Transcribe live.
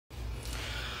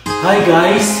Hi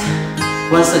guys!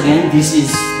 Once again, this is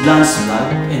Lanz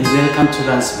vlog and welcome to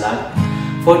Lanz vlog.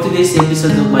 For today's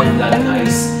episode of my vlog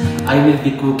guys, I will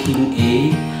be cooking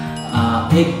a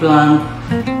eggplant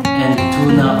and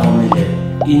tuna omelette.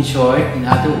 In short, in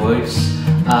other words,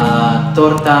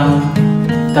 tortang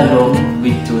talong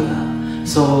with tuna.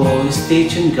 So stay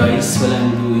tuned guys while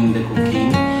I'm doing the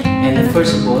cooking. And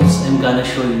first of all, I'm gonna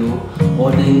show you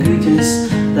all the ingredients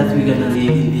that we're gonna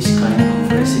need in this kind of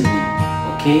recipe.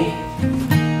 Okay?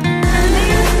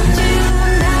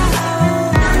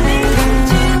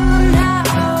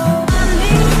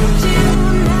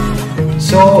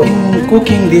 So in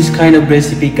cooking this kind of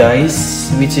recipe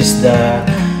guys, which is the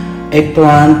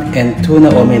eggplant and tuna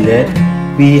omelette,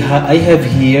 I have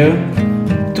here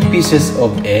 2 pieces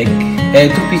of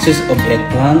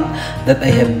eggplant that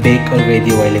I have baked already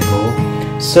a while ago.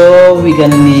 So we're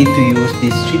gonna need to use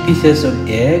these 3 pieces of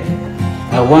egg,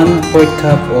 1/4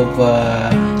 cup of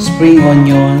spring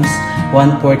onions,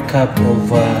 1/4 cup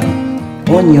of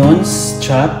onions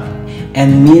chopped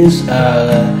and minced,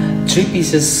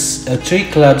 3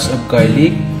 cloves of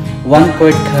garlic,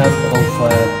 1/4 cup of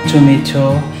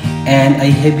tomato, and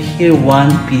I have here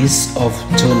 1 piece of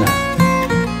tuna.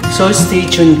 So stay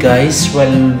tuned guys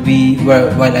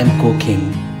while I'm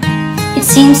cooking. It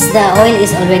seems the oil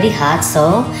is already hot,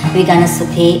 so we're gonna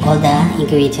saute all the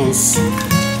ingredients.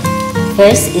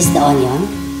 First is the onion.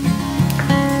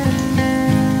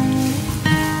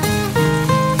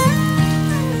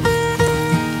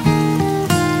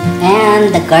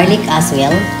 And the garlic as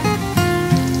well.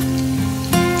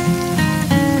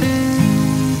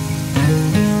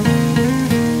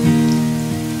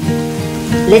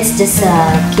 Let's just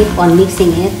keep on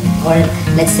mixing it, or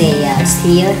let's say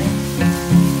stir.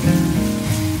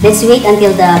 Let's wait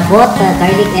until both the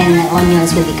garlic and the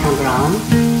onions will become brown.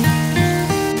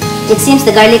 It seems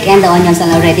the garlic and the onions are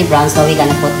already brown, so we're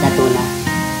gonna put the tuna.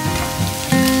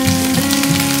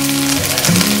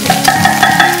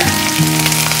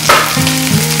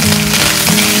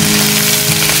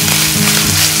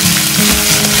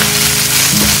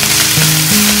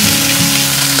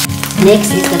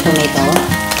 Next is the tomato.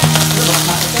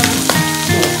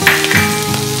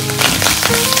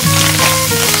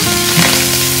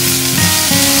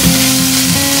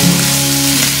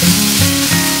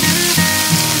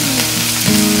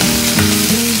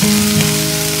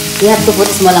 We have to put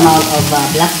a small amount of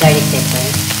black garlic pepper.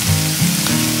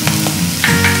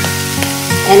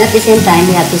 And at the same time,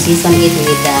 we have to season it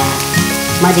with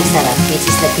magic sarap, which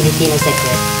is the Filipino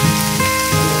secret.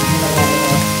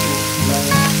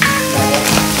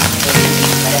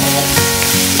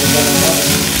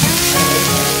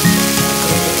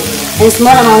 And a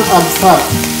small amount of salt.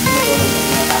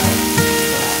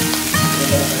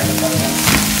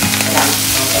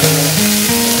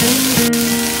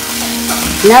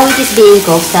 Now it is being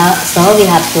cooked, so we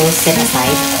have to set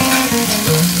aside.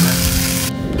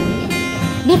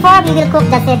 Before we will cook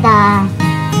the torta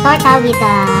with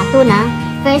tuna,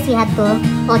 first we have to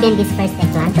oven this first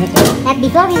eggplant. And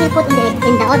before we will put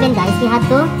in the oven guys, we have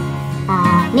to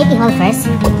make a hole first.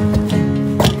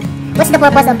 What's the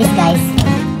purpose of this guys?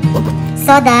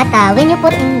 So that when you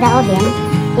put in the oven,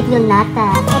 it will not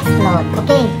explode.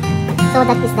 Okay? So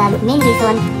that is the main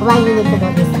reason why we need to do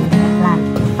this in the eggplant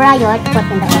prior to put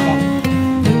in the oven.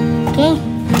 Okay?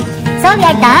 So we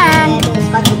are done.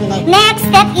 Next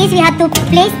step is we have to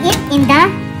place it in the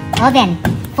oven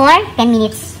for 10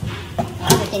 minutes.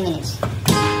 15 minutes.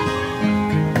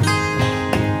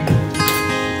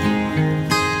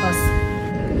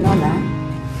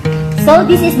 So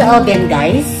this is the oven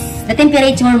guys. The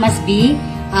temperature must be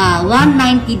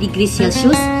 190 degrees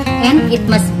Celsius and the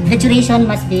duration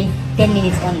must be 10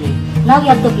 minutes only. Now we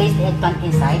have to place the eggplant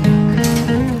inside.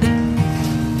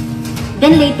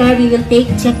 Then later we will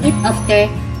check it after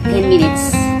 10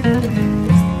 minutes.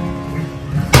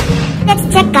 Let's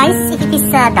check guys if it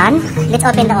is done. Let's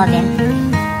open the oven.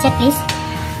 Check please.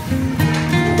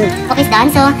 Good. Okay, it's done.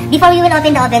 So before we will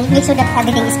open the oven, make sure that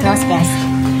everything is closed first.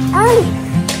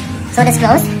 So that's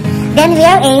closed. Then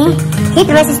wear a heat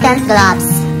resistant gloves.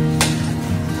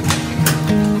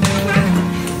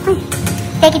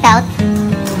 Take it out.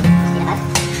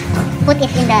 Put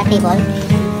it in the table.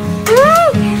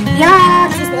 Yeah,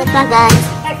 this is the eggplant guys.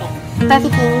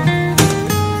 Perfect thing.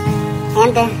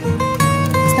 And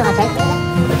it's too hot, right?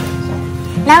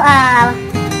 Now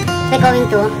we're going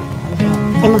to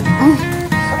remove.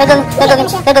 We're going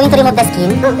to remove the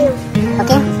skin.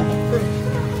 Okay.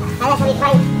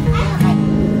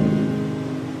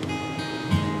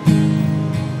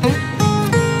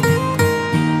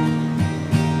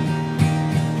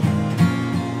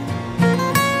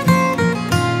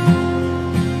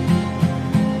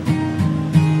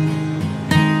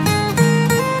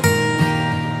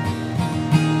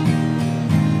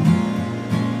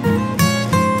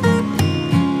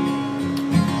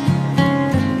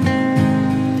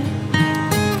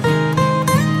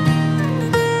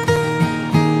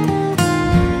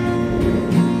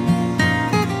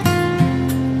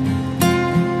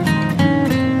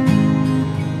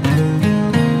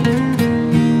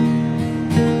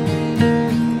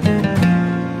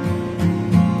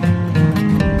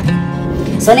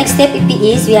 So next step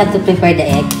is we have to prepare the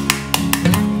egg.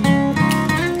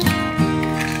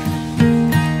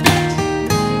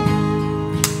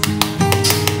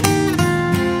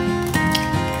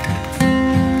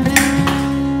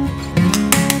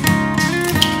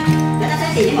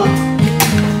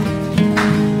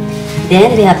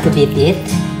 Then we have to beat it.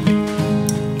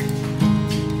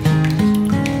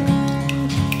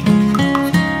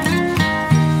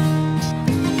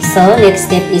 So next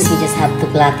step is we just have to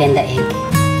flatten the egg.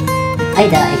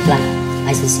 The eggplant,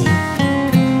 I should say.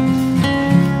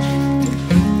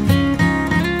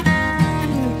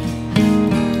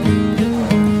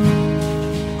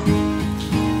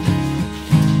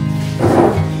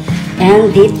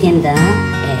 And dip in the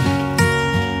egg.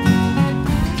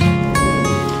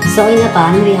 So in the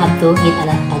pan, we have to heat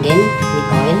again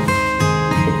with oil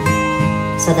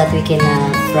so that we can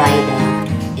fry the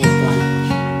eggplant.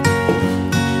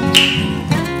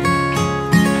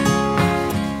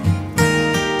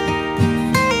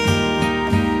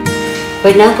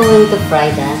 We're now going to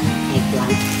fry the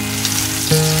eggplant.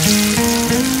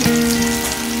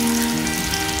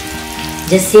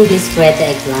 Just simply spread the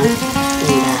eggplant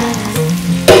in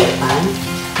the pan.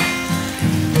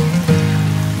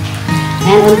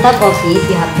 And on top of it,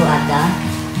 you have to add the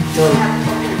tuna.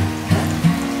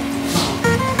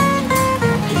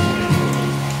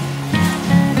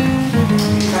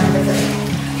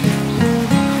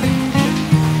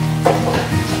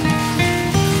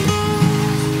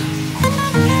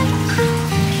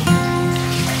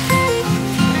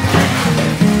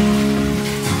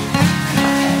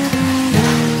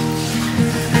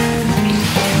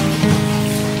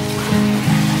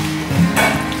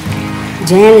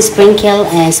 Then sprinkle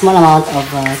a small amount of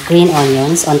green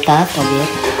onions on top of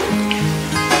it.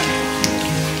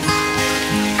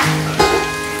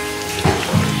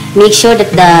 Make sure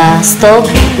that the stove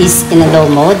is in a low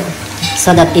mode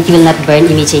so that it will not burn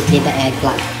immediately the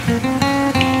eggplant.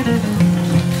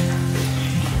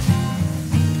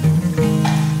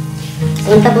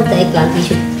 So on top of the eggplant, we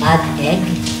should add egg,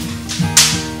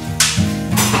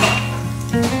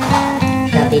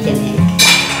 the beaten egg.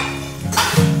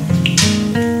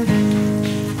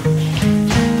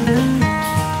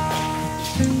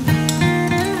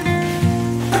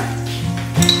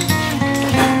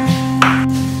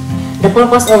 The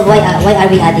purpose of why are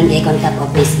we adding egg on top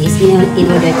of this is in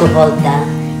order to hold the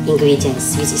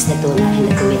ingredients, which is the tuna and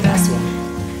the tomato as well.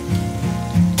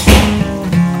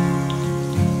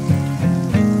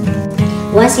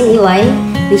 Once in a while,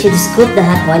 we should scoop the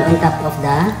hot oil on top of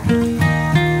the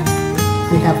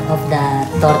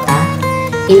torta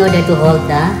in order to hold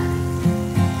the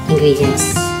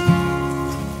ingredients.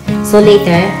 So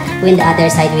later, when the other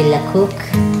side will cook,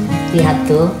 we have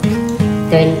to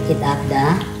turn it up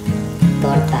the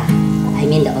torta, I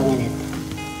mean the omelette.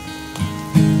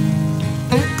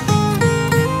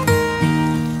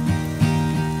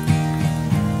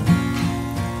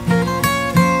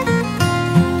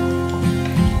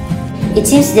 It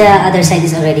seems the other side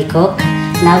is already cooked.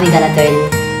 Now we're gonna turn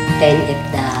it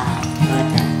the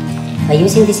torta by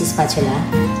using this spatula,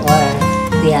 or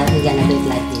we're gonna do it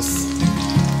like this.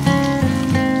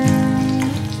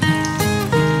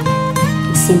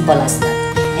 It's simple as that.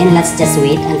 And let's just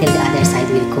wait until the other side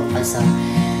will cook also.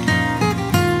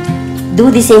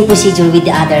 Do the same procedure with the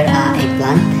other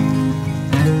eggplant.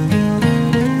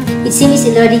 It seems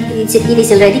it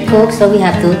is already cooked, so we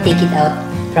have to take it out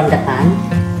from the pan.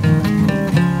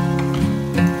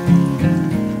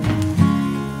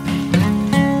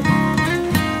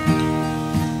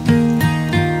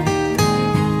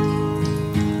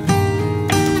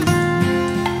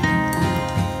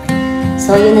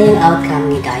 So yun na yung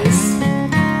outcome niya, guys.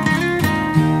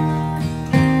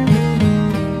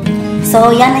 So,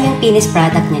 yan na yung finished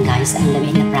product niya, guys. Ang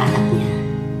lamig na product niya.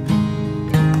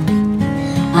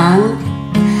 Ang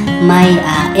may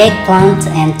eggplant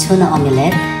and tuna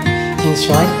omelette. In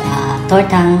short,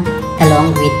 tortang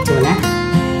talong with tuna.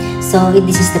 So,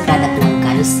 this is the product now,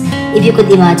 guys. If you could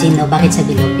imagine, no, bakit sa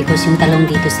bilog? Because yung talong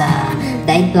dito sa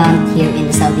the eggplant here in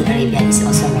the Saudi Arabia is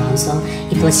also round. So,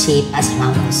 it was shaped as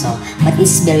round also. But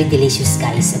it's very delicious,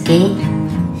 guys. Okay?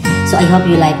 So, I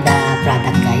hope you like the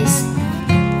product, guys.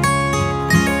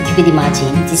 You could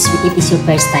imagine, it is your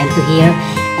first time to hear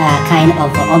kind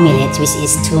of omelette, which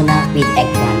is tuna with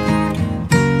eggplant.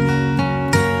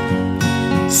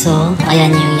 So,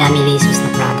 ayan yung yummy delicious na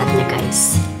product niya,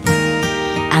 guys.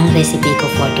 Ang recipe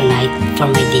ko for tonight, for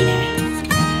my dinner.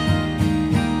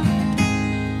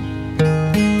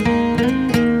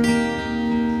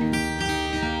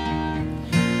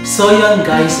 So yun,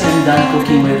 guys, I'm done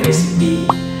cooking my recipe.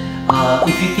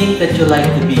 If you think that you like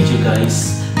the video,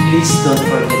 guys, Please don't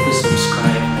forget to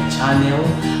subscribe my channel,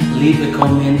 leave a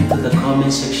comment to the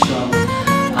comment section,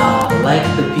 like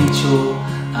the video,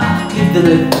 click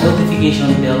the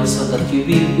notification bell so that you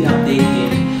will be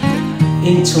updated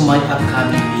into my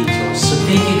upcoming videos. So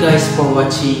thank you guys for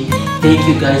watching. Thank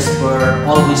you guys for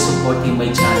always supporting my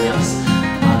channels.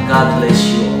 God bless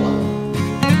you all.